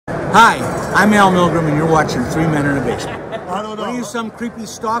Hi, I'm Al Milgram, and you're watching Three Men in a Basement. I don't know. Are you some creepy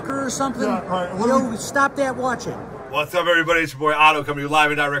stalker or something? Yeah, all right. Yo, stop that watching. What's up, everybody? It's your boy Otto coming to you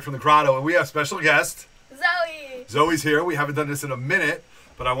live and direct from the Grotto, and we have special guest. Zoe! Zoe's here. We haven't done this in a minute,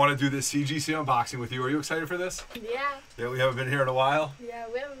 but I want to do this CGC unboxing with you. Are you excited for this? Yeah. Yeah, we haven't been here in a while? Yeah,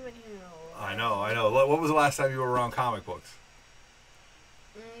 we haven't been here in a while. I know. What was the last time you were around comic books?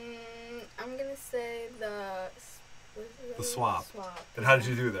 I'm gonna say the swap. Swap. And how did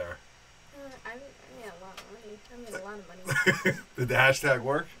you do there? I made a lot of money. I made a lot of money. Did the hashtag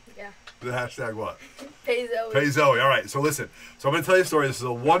work? Yeah. The hashtag what? Pay Zoe. Pay Zoe. All right. So listen. So I'm going to tell you a story. This is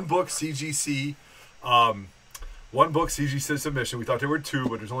a one-book CGC, submission. We thought there were two,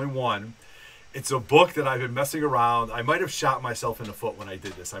 but there's only one. It's a book that I've been messing around. I might have shot myself in the foot when I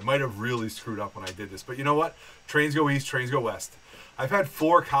did this. I might have really screwed up when I did this. But you know what? Trains go east, trains go west. I've had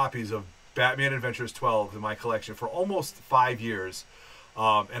 4 copies of Batman Adventures 12 in my collection for almost 5 years,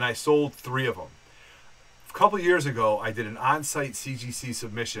 and I sold 3 of them. A couple of years ago, I did an on-site CGC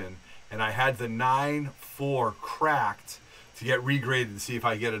submission, and I had the 9.4 cracked to get regraded to see if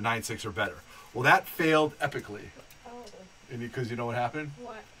I get a 9.6 or better. Well, that failed epically. Oh. And because you know what happened?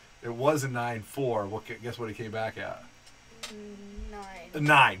 What? It was a 9.4. Guess what it came back at? 9.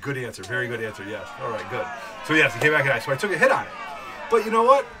 9. Good answer. Very good answer. Yes. All right. Good. So yes, it came back at 9. So I took a hit on it. But you know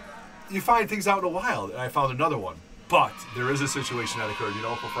what? You find things out in the wild, and I found another one. But there is a situation that occurred. You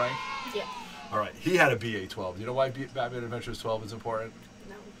know Uncle Frank? Yeah. All right. He had a BA-12. You know why Batman Adventures 12 is important?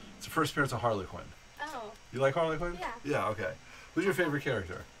 No. It's the first appearance of Harley Quinn. Oh. You like Harley Quinn? Yeah. Yeah. Okay. Who's your favorite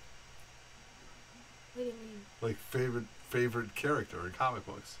character? What do you mean? Like favorite character in comic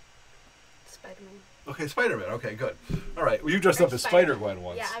books? Spider-Man. Okay, Spider-Man. Okay, good. All right. Well, you dressed up as Spider-Gwen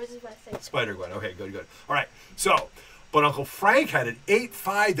once. Yeah, I was just about to say Spider-Gwen. Okay, good. All right. So, but Uncle Frank had an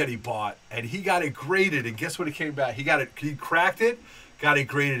 8.5 that he bought, and he got it graded, and guess what it came back? He cracked it, got it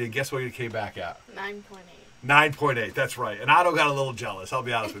graded, and guess what it came back at? 9.8. 9.8, that's right. And Otto got a little jealous, I'll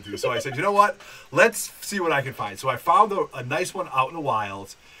be honest with you. So I said, you know what? Let's see what I can find. So I found a nice one out in the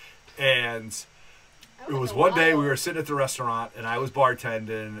wild, and it was one day we were sitting at the restaurant, and I was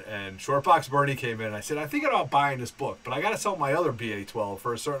bartending, and Shortbox Bernie came in, and I said, I'm thinking about buying this book, but I got to sell my other BA-12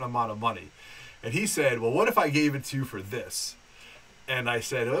 for a certain amount of money. And he said, well, what if I gave it to you for this? And I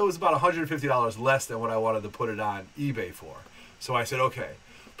said, it was about $150 less than what I wanted to put it on eBay for. So I said, okay.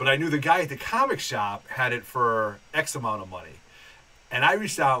 But I knew the guy at the comic shop had it for X amount of money. And I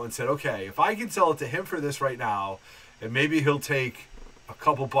reached out and said, okay, if I can sell it to him for this right now, and maybe he'll take a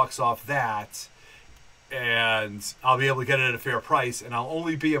couple bucks off that, and I'll be able to get it at a fair price, and I'll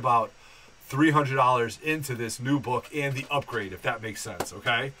only be about $300 into this new book and the upgrade, if that makes sense,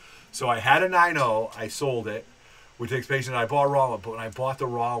 okay? So I had a 9.0, I sold it, which takes patience, and I bought a raw one, but when I bought the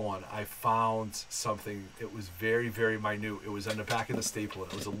raw one, I found something. It was very, very minute. It was on the back of the staple,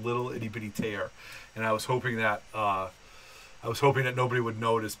 and it was a little itty-bitty tear, and I was hoping that nobody would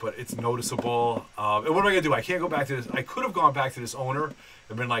notice, but it's noticeable. And what am I going to do? I can't go back to this. I could have gone back to this owner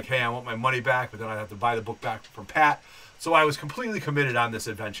and been like, hey, I want my money back, but then I'd have to buy the book back from Pat. So I was completely committed on this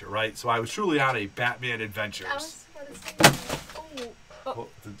adventure, right? So I was truly on a Batman adventure. I was about to say, oh.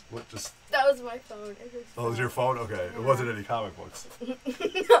 That was my phone. Oh, it was your phone? Okay. Yeah. It wasn't any comic books.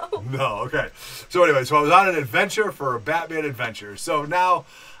 No. No, okay. So anyway, so I was on an adventure for a Batman adventure. So now,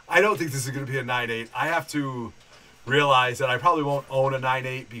 I don't think this is going to be a 9.8. I have to realize that I probably won't own a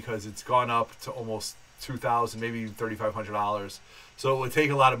 9.8 because it's gone up to almost $2,000, maybe $3,500. So it would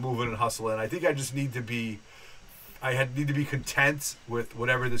take a lot of moving and hustling. I think I just need to be, need to be content with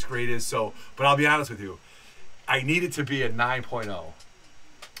whatever this grade is. So, but I'll be honest with you, I need it to be a 9.0.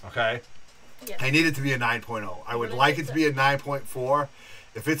 Okay? Yeah. I need it to be a 9.0. I would like it to be a 9.4.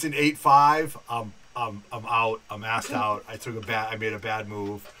 If it's an 8.5, I'm out. I'm asked out. I made a bad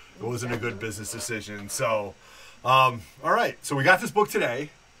move. It wasn't a good business decision. So, all right. So we got this book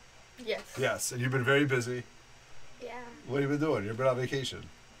today. Yes. Yes, and you've been very busy. Yeah. What have you been doing? You've been on vacation.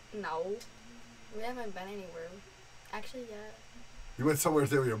 No. We haven't been anywhere. Actually, yeah. You went somewhere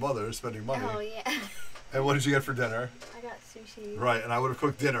there with your mother, spending money. Oh, yeah. And what did you get for dinner? I got sushi. Right, and I would have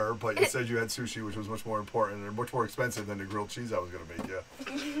cooked dinner, but you said you had sushi, which was much more important and much more expensive than the grilled cheese I was going to make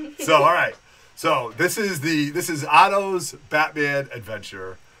you. So, all right. So, this is Otto's Batman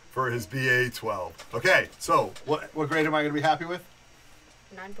adventure for his BA-12. Okay, so what grade am I going to be happy with?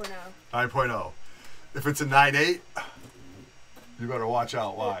 9.0. 9.0. If it's a 9.8, you better watch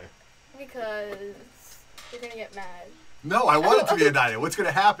out. Why? Because you're going to get mad. No, I want it to be a 9.8. What's going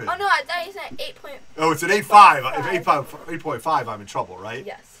to happen? Oh, no, I thought you said 8. Oh, it's an 8.5. If 8.5, I'm in trouble, right?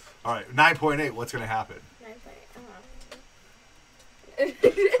 Yes. All right, 9.8, what's going to happen? 9.8.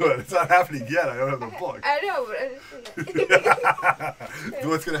 It's not happening yet. I don't have the book. I know, but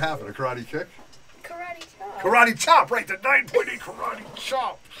What's going to happen? A karate kick? karate chop. Karate chop, right? The 9.8 karate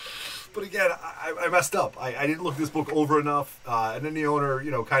chop. But again, I messed up. I didn't look this book over enough. And then the owner,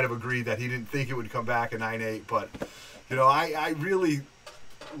 kind of agreed that he didn't think it would come back at 9.8. But, I really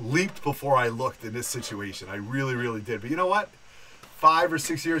leaped before I looked in this situation. I really, really did. But you know what? 5 or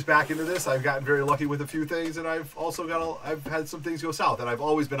 6 years back into this, I've gotten very lucky with a few things, and I've also I've had some things go south, and I've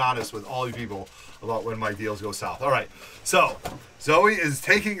always been honest with all you people about when my deals go south. All right, so Zoe is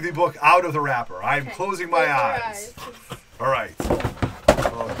taking the book out of the wrapper. I'm closing my eyes. All right.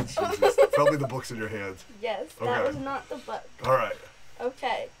 Oh, Jesus. Tell me the book's in your hands. Yes, that Okay. was not the book. All right.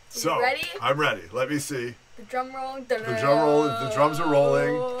 Okay. So, You ready? I'm ready. Let me see. The drum roll. The drum roll. The drums are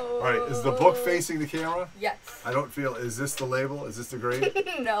rolling. All right. Is the book facing the camera? Yes. I don't feel. Is this the label? Is this the grade?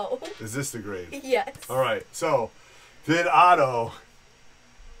 No. Is this the grade? Yes. All right. So, did Otto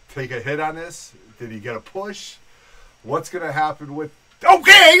take a hit on this? Did he get a push? What's going to happen with?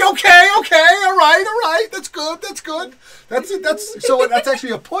 Okay. All right. That's good. That's it. That's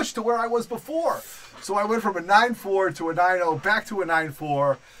actually a push to where I was before. So I went from a 9.4 to a 9.0, back to a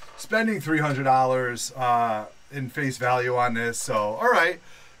 9.4, spending $300 in face value on this. So, all right.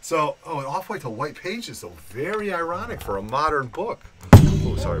 So, off-white to white pages, though. Very ironic for a modern book.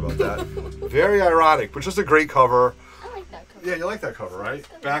 Oh, sorry about that. Very ironic, but just a great cover. I like that cover. Yeah, you like that cover, right?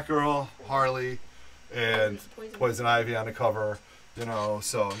 Batgirl, Harley, and Poison Ivy on the cover.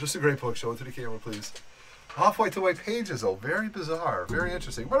 So just a great book. Show it to the camera, please. Off-white to white pages, though. Very bizarre. Very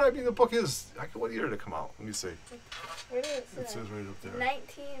interesting. But, I mean, the book is... What year did it come out? Let me see. Where did it say? It says right up there.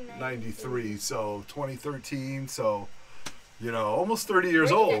 1993. So 2013. So, almost 30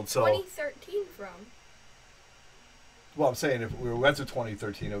 years Where did old. So, 2013 from? well, I'm saying if we went to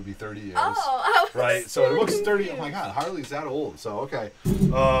 2013, it would be 30 years. Oh, Right, so it looks 30. Oh my God, Harley's that old. So okay.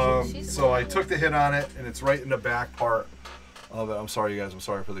 So I took the hit on it, and it's right in the back part of it. I'm sorry, you guys. I'm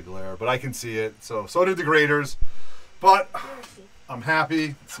sorry for the glare, but I can see it. So did the graders. But I'm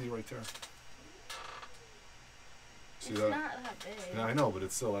happy. See right there. See It's that? not that big. Yeah, I know, but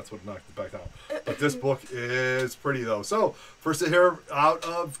it's still, that's what knocked it back down. But this book is pretty, though. So, first to hear out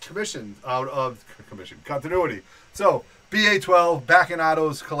of continuity. So, BA12, back in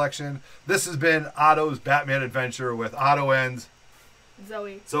Otto's collection. This has been Otto's Batman Adventure with Otto and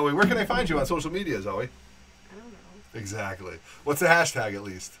Zoe. Zoe. Where can I find you on social media, Zoe? I don't know. Exactly. What's the hashtag, at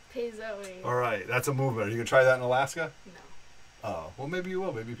least? Pay Zoe. All right, that's a movement. Are you going to try that in Alaska? No. Oh, well, maybe you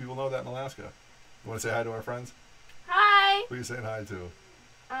will. Maybe people know that in Alaska. You want to say hi to our friends? Hi. Who are you saying hi to?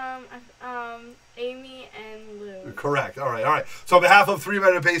 Amy and Lou. Correct. All right. So on behalf of 3 Men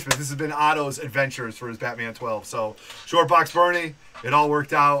in the Basement, this has been Otto's adventures for his Batman 12. So Short Box Bernie, it all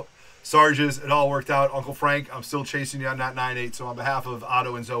worked out. Sarges, it all worked out. Uncle Frank, I'm still chasing you on that 9.8. So on behalf of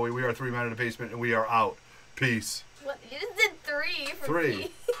Otto and Zoe, we are 3 Men in the Basement, and we are out. Peace. What? You just did 3 for 3. peace.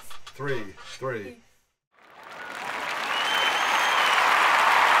 3.